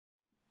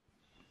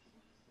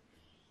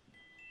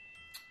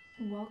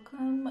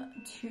Welcome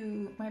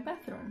to my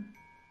bathroom.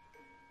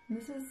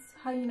 This is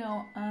how you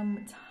know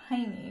I'm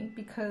tiny,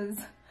 because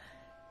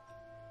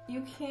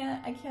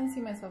I can't see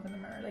myself in the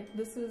mirror. Like,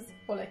 this is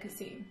all I could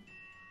see.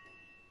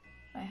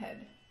 My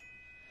head.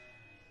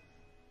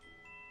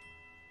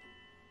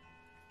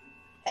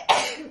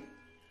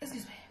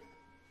 Excuse me.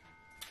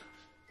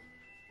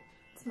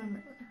 It's my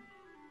mirror.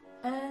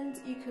 And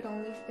you could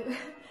only,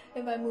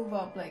 if I move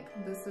up,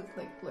 like, this is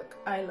like, look,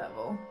 eye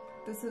level.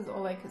 This is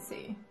all I could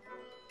see.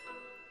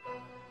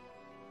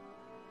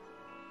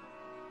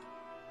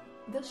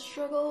 The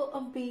struggle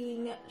of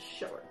being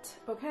short,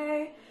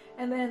 okay?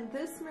 And then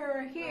this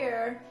mirror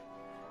here,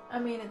 I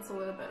mean, it's a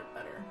little bit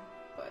better,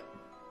 but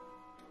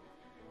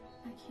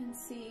I can't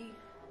see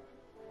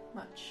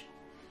much.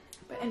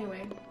 But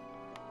anyway,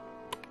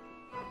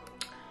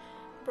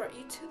 brought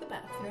you to the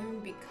bathroom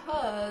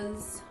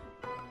because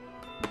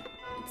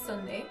it's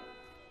Sunday,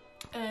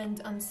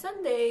 and on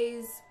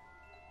Sundays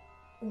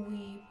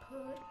we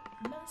put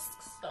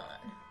masks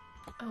on.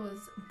 I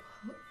was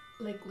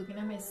like looking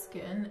at my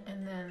skin,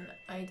 and then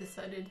I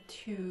decided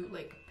to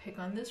like pick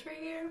on this right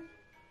here.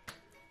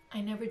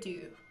 I never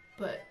do,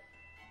 but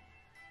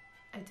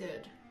I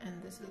did,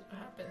 and this is what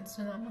happened.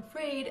 So now I'm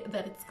afraid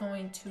that it's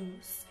going to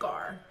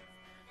scar.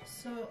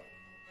 So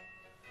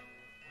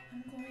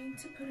I'm going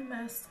to put a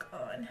mask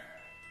on.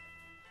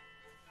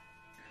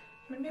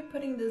 I'm gonna be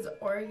putting this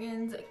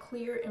Oregon's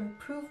Clear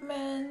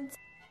Improvement.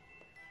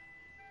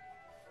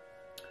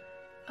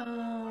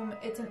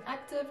 It's an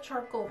active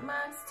charcoal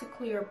mask to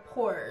clear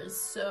pores.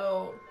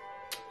 So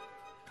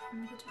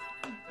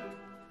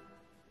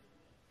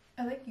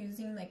I like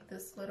using like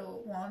this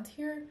little wand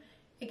here.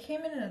 It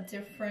came in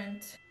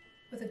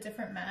with a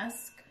different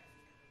mask,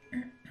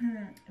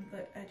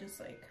 but I just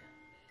like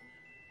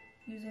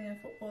using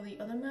it for all the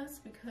other masks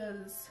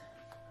because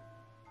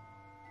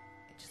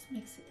it just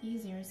makes it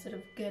easier instead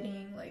of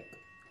getting like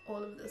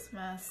all of this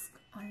mask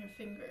on your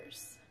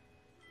fingers.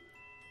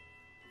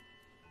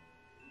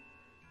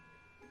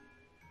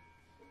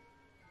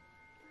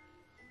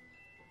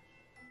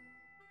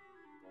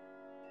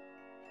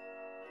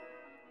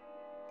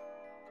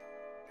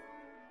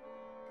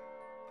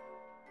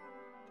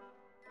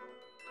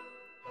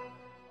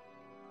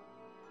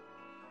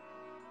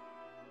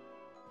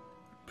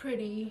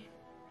 Pretty.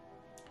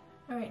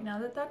 Alright, now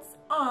that that's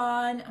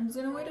on, I'm just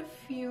gonna wait a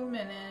few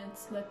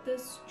minutes, let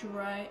this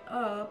dry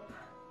up.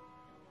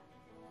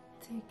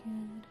 Take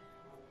it.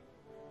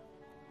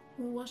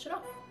 We'll wash it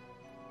off.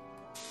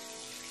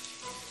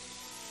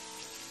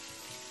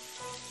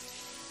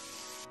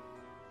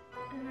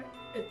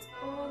 It's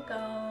all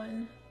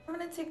gone. I'm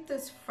gonna take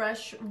this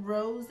Fresh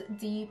Rose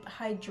Deep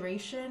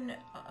Hydration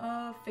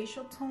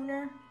facial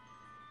toner,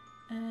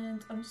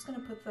 and I'm just gonna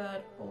put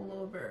that all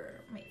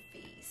over my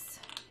face.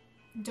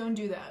 Don't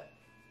do that.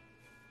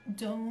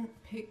 Don't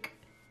pick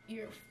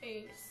your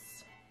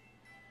face.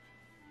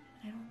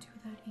 I don't do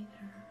that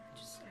either.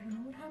 I don't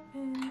know what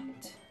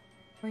happened.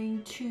 I'm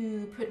going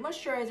to put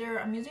moisturizer.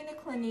 I'm using the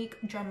Clinique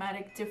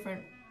Dramatically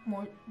Different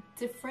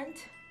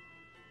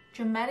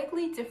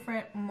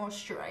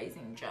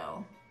Moisturizing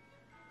Gel.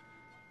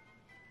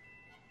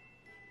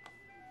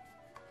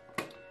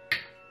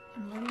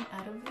 I'm running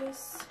out of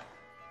this,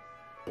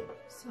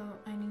 so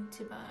I need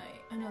to buy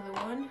another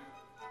one.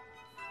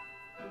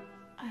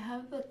 I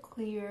have the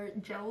clear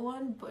gel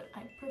one, but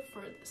I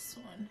prefer this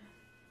one.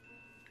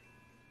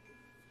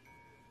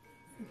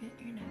 Forget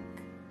your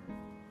neck.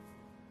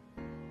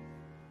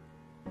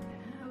 I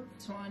have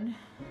this one.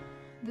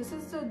 This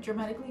is the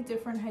Dramatically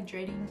Different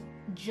Hydrating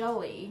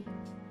Jelly,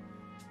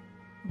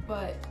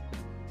 but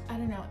I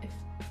don't know, if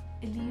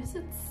it leaves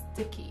it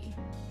sticky.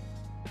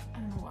 I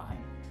don't know why.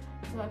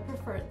 So I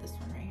prefer this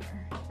one right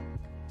here.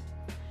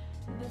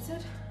 And that's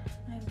it.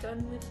 I'm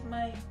done with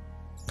my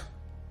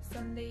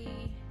Sunday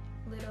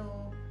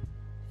little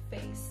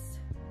face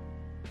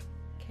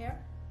care.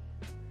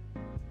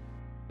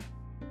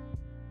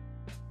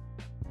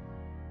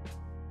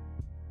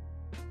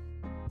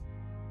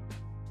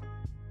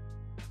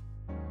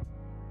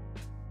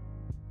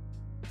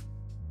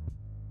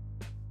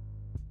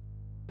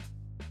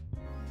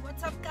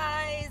 What's up,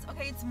 guys?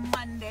 Okay, it's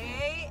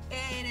Monday.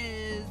 It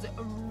is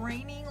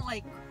raining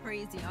like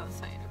crazy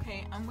outside.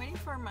 Okay, I'm waiting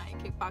for my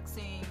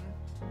kickboxing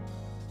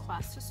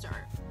class to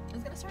start.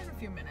 It's gonna start in a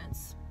few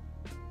minutes.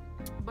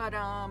 But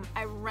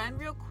I ran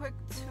real quick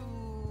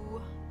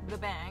to the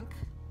bank.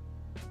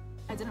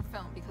 I didn't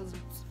film because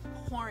it's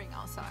pouring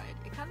outside.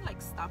 It kind of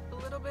like stopped a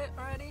little bit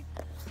already.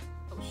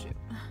 Oh shoot.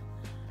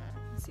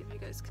 Let's see if you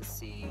guys can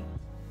see.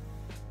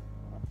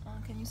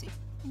 Can you see?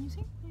 Can you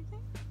see? Can you see?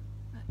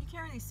 You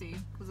can't really see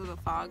because of the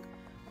fog.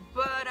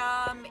 But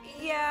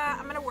yeah,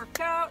 I'm gonna work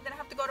out. Then I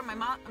have to go to my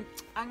mom.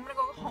 I'm gonna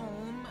go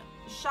home,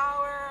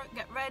 shower,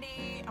 get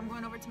ready. I'm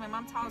going over to my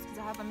mom's house because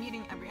I have a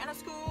meeting at Brianna's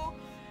school.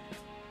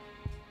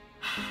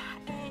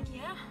 And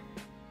yeah,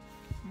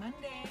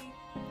 Monday,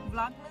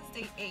 Vlogmas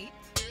day 8.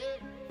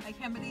 I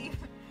can't believe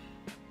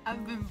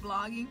I've been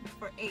vlogging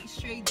for 8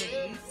 straight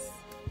days.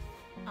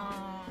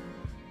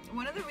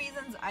 one of the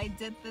reasons I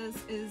did this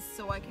is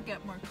so I could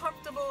get more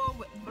comfortable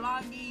with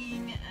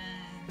vlogging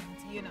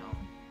and, you know,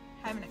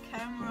 having a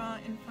camera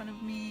in front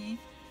of me.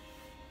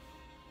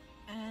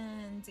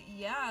 And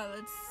yeah,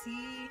 let's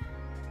see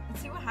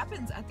what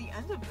happens at the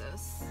end of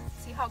this.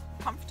 See how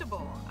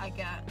comfortable I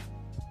get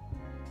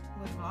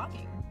with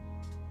vlogging.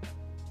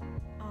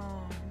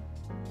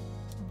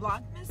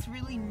 Vlogmas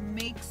really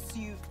makes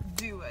you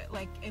do it.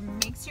 Like, it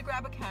makes you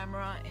grab a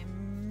camera, it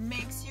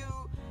makes you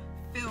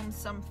film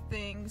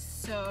something,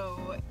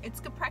 so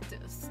it's good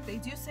practice. They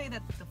do say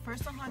that the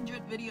first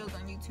 100 videos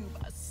on YouTube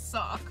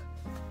suck,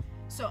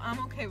 so I'm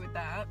okay with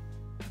that.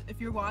 If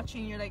you're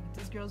watching, you're like,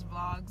 this girl's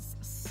vlogs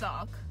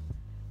suck.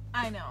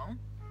 I know,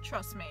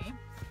 trust me.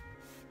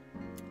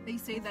 They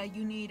say that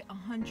you need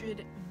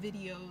 100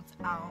 videos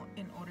out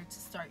in order to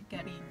start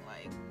getting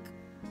like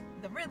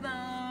the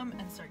rhythm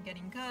and start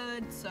getting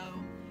good. So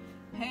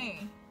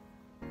hey,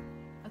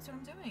 that's what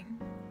I'm doing.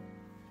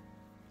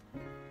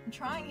 I'm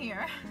trying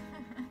here.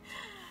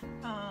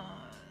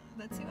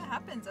 Let's see what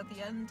happens at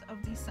the end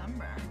of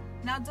December.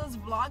 Now, does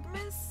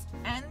Vlogmas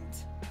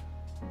end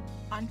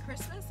on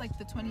Christmas, like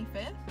the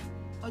 25th?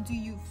 Or do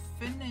you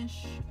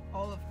finish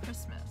all of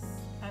Christmas?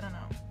 I don't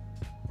know.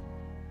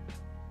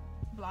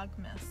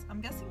 Vlogmas. I'm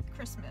guessing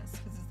Christmas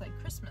because it's like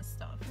Christmas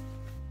stuff.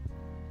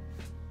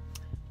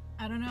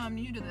 I don't know, I'm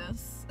new to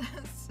this.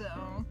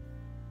 So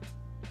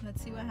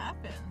let's see what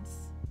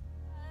happens.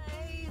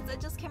 Guys, I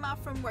just came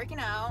out from working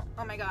out.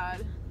 Oh my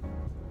god,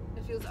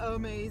 it feels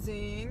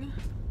amazing.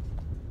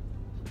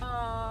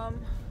 I'm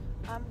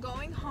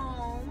going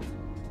home.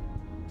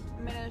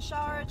 I'm gonna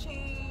shower,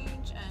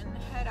 change, and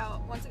head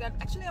out once again.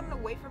 Actually, I'm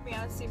gonna wait for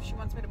Brianna to see if she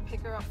wants me to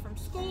pick her up from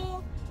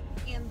school,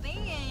 and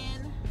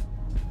then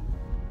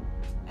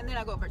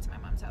I'll go over to my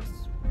mom's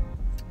house.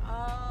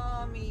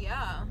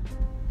 Yeah,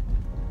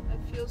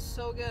 it feels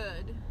so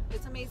good.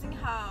 It's amazing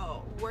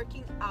how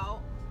working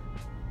out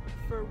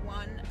for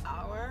 1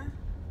 hour,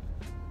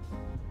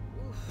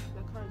 oof,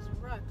 that car is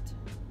wrecked.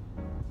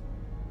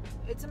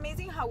 It's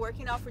amazing how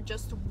working out for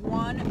just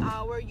 1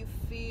 hour, you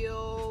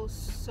feel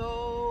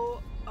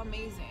so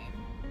amazing.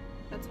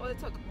 That's all it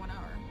took, 1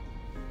 hour.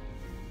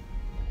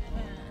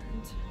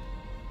 And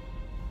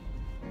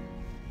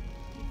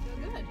you feel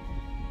good.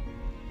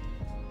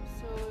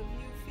 So if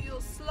you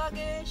feel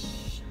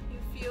sluggish, you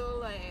feel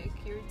like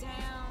you're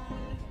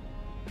down,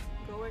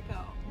 go work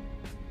out.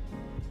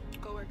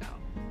 Go work out.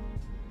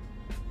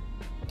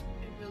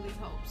 It really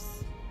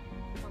helps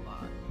a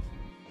lot.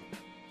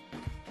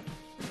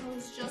 I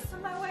was just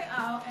on my way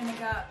out and I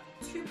got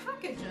 2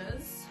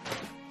 packages.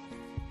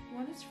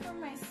 One is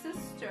from my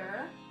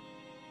sister.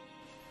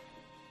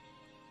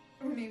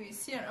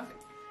 Univision, okay.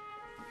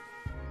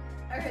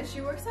 Okay,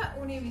 she works at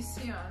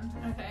Univision,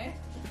 okay?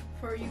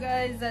 For you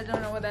guys that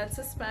don't know what that's,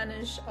 a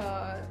Spanish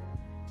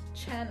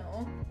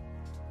channel.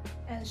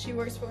 And she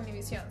works for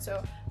Univision,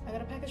 so I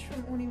got a package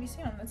from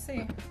Univision. Let's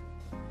see.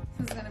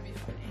 This is gonna be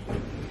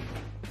funny.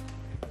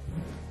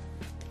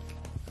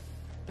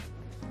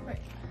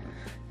 Wait.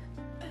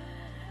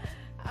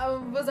 I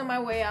was on my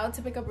way out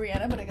to pick up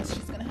Brianna, but I guess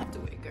she's gonna have to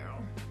wait,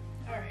 girl.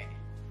 Alright,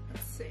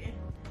 let's see.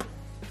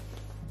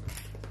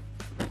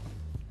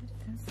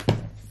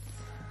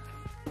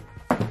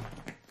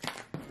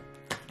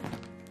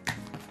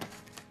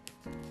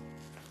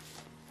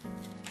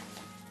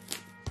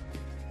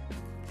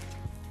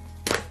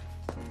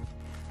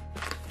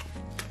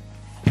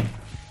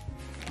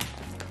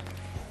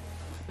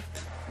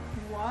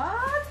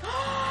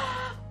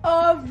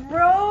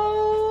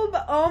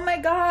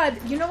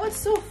 You know what's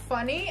so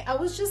funny? I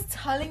was just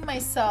telling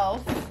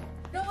myself,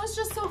 you know what's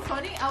just so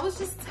funny? I was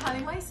just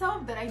telling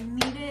myself that I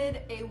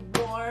needed a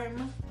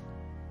warm,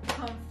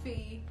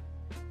 comfy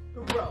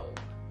robe.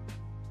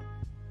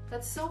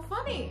 That's so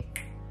funny.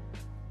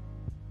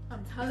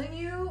 I'm telling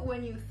you,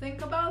 when you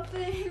think about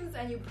things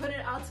and you put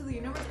it out to the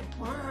universe, it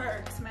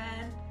works,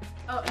 man.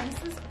 Oh, and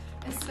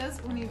it says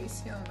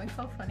Univision. Like,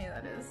 how funny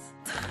that is.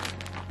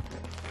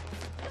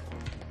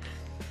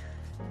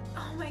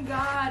 Oh my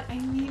god, I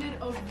needed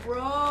a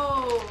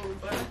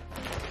robe.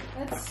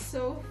 That's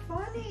so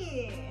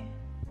funny.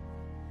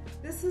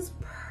 This is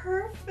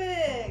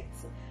perfect.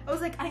 I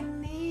was like, I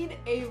need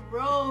a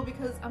robe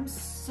because I'm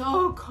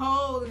so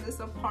cold in this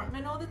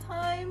apartment all the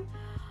time.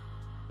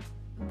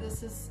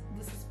 This is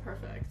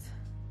perfect.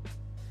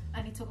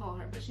 I need to call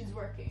her, but she's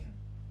working.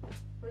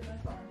 Where's my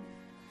phone?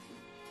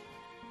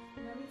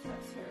 Let me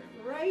text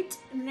her right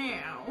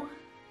now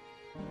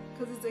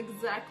because it's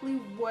exactly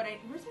what I.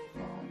 Where's my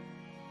phone?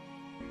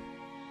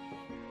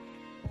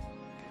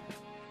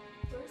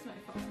 Where's my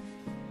phone?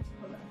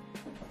 Hold on.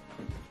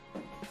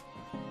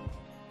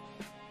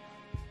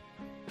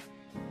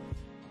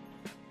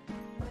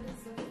 What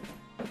is it?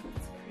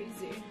 It's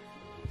crazy.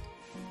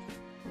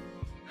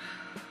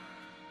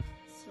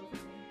 So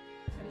funny.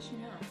 How did she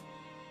know?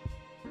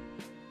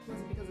 Was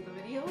it because of the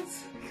videos?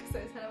 Because I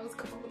said I was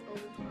cold all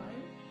the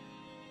time?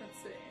 Let's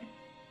see.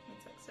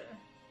 Let's text her.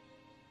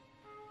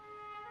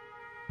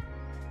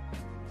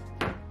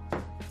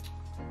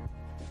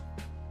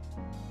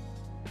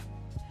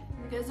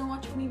 If you guys don't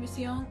watch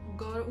Univision,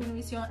 go to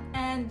Univision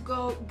and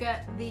go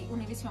get the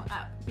Univision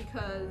app,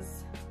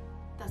 because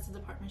that's the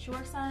department she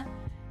works at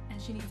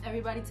and she needs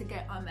everybody to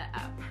get on that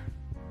app.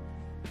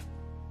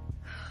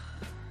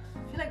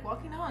 I feel like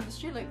walking out on the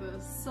street like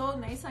this. So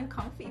nice and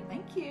comfy.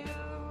 Thank you.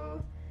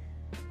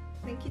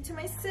 Thank you to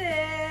my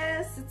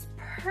sis. It's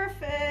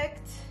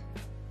perfect.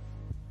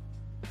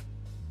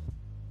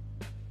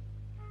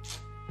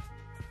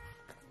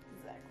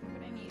 Exactly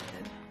what I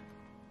needed.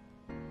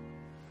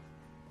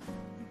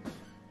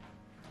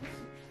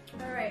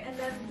 Alright, and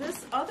then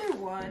this other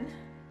one,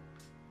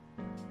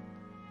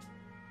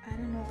 I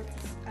don't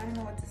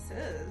know what this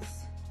is.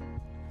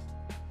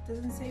 It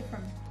doesn't say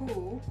from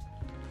who.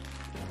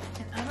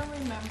 And I don't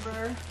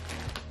remember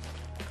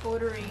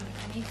ordering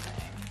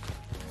anything,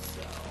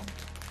 so.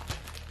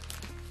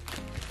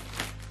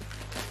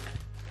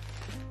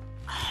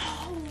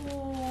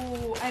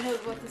 Oh, I know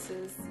what this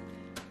is.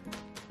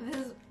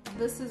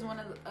 This is one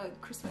of the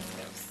Christmas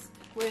gifts,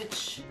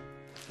 which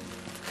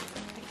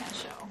I can't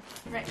show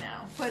right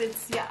now. But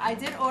it's, yeah, I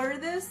did order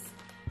this,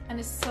 and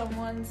it's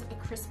someone's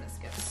Christmas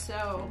gift,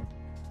 so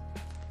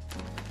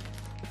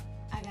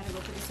I gotta go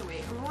put this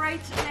away right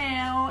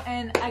now.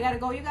 And I gotta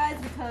go, you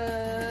guys,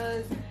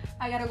 because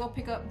I gotta go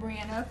pick up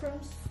Brianna from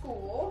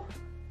school.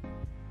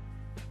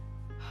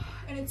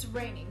 And it's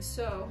raining,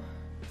 so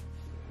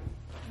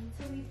I need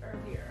to leave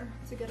earlier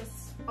to get a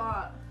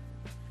spot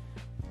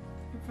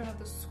in front of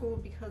the school,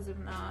 because if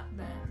not,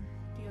 then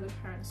the other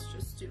parents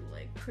just do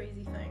like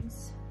crazy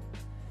things.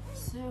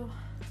 So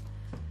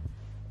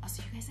I'll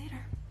see you guys later.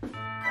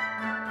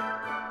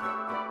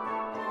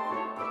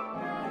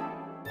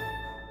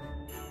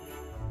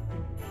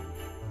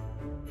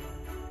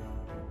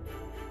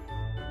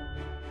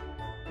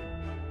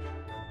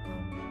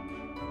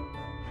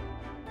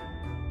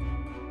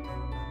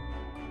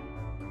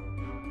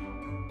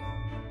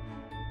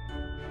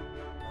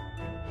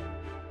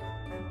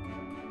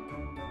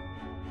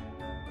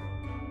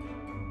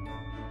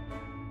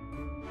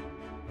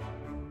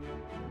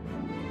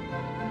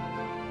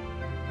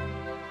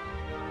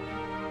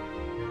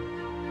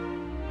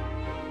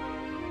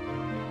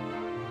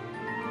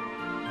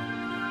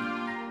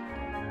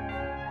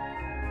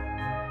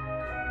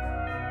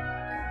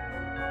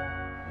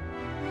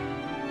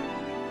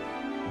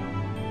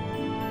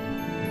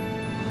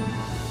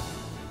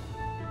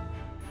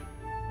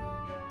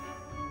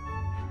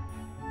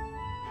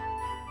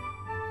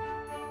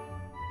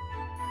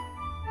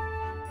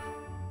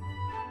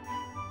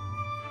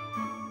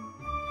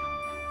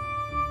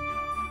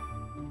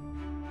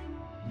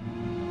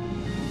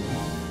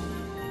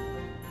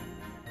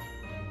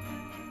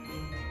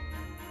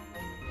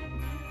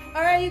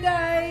 Alright, you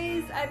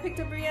guys, I picked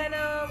up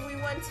Brianna. We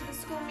went to the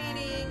school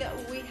meeting.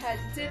 We had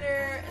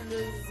dinner in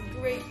this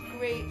great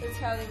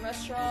Italian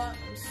restaurant.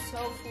 I'm so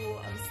full.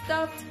 I'm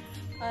stuffed.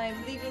 I'm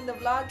leaving the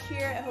vlog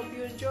here. I hope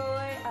you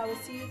enjoy. I will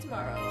see you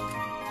tomorrow.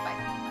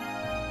 Bye.